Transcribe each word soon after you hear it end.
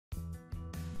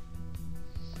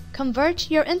Convert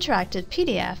your interactive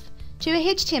PDF to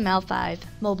a HTML5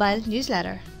 mobile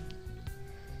newsletter.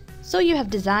 So you have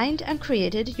designed and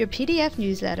created your PDF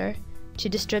newsletter to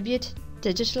distribute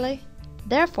digitally,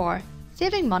 therefore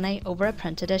saving money over a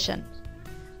print edition.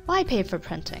 Why pay for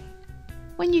printing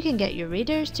when you can get your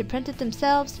readers to print it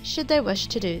themselves should they wish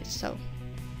to do so?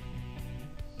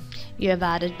 You have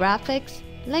added graphics,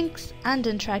 links and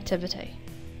interactivity.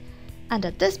 And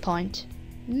at this point,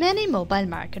 many mobile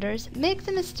marketers make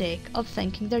the mistake of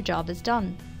thinking their job is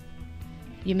done.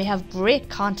 You may have great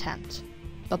content,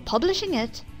 but publishing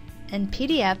it in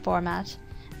PDF format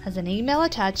as an email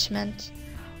attachment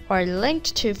or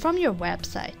linked to from your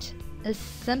website is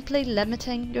simply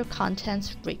limiting your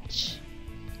content's reach.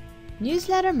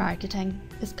 Newsletter marketing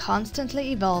is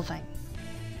constantly evolving.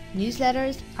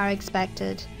 Newsletters are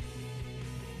expected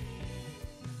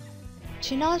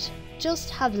to not just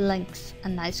have links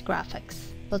and nice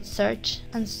graphics, but search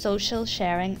and social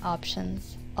sharing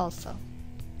options also.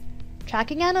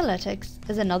 Tracking analytics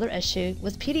is another issue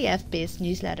with PDF-based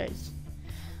newsletters.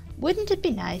 Wouldn't it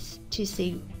be nice to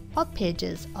see what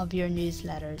pages of your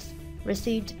newsletters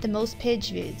received the most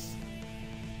page views?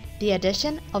 The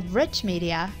addition of rich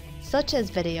media, such as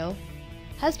video,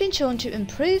 has been shown to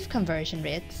improve conversion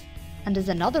rates and is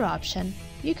another option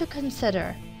you could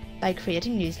consider by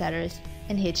creating newsletters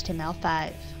in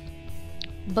HTML5.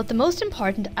 But the most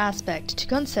important aspect to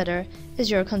consider is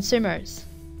your consumers.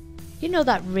 You know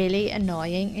that really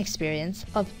annoying experience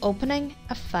of opening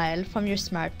a file from your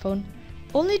smartphone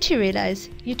only to realize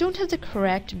you don't have the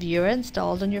correct viewer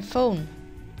installed on your phone?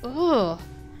 Ugh!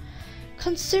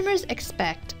 Consumers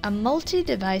expect a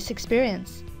multi-device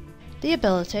experience. The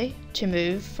ability to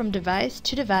move from device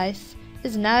to device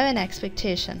is now an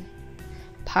expectation.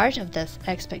 Part of this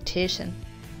expectation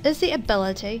is the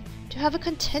ability to have a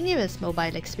continuous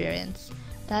mobile experience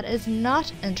that is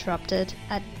not interrupted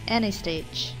at any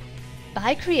stage.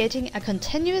 By creating a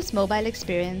continuous mobile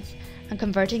experience and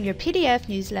converting your PDF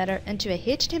newsletter into a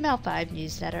HTML5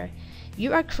 newsletter,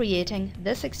 you are creating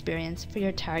this experience for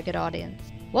your target audience.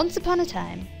 Once upon a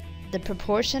time, the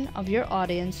proportion of your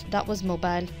audience that was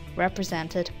mobile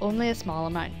represented only a small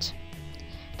amount.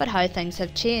 But how things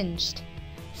have changed.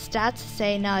 Stats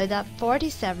say now that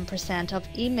 47% of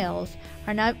emails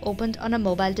are now opened on a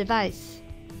mobile device.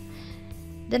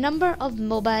 The number of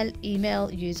mobile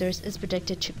email users is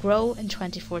predicted to grow in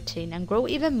 2014 and grow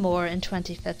even more in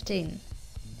 2015.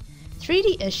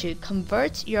 3D Issue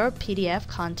converts your PDF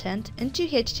content into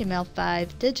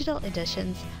HTML5 digital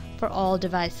editions for all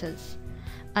devices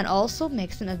and also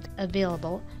makes them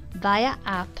available via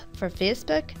app for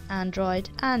Facebook, Android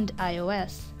and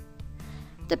iOS.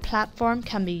 The platform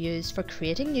can be used for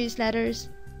creating newsletters,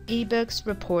 ebooks,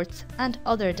 reports and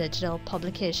other digital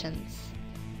publications.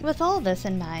 With all this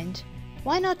in mind,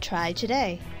 why not try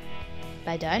today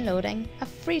by downloading a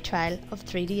free trial of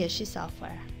 3D Issue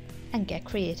software and get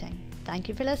creating. Thank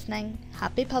you for listening.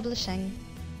 Happy publishing.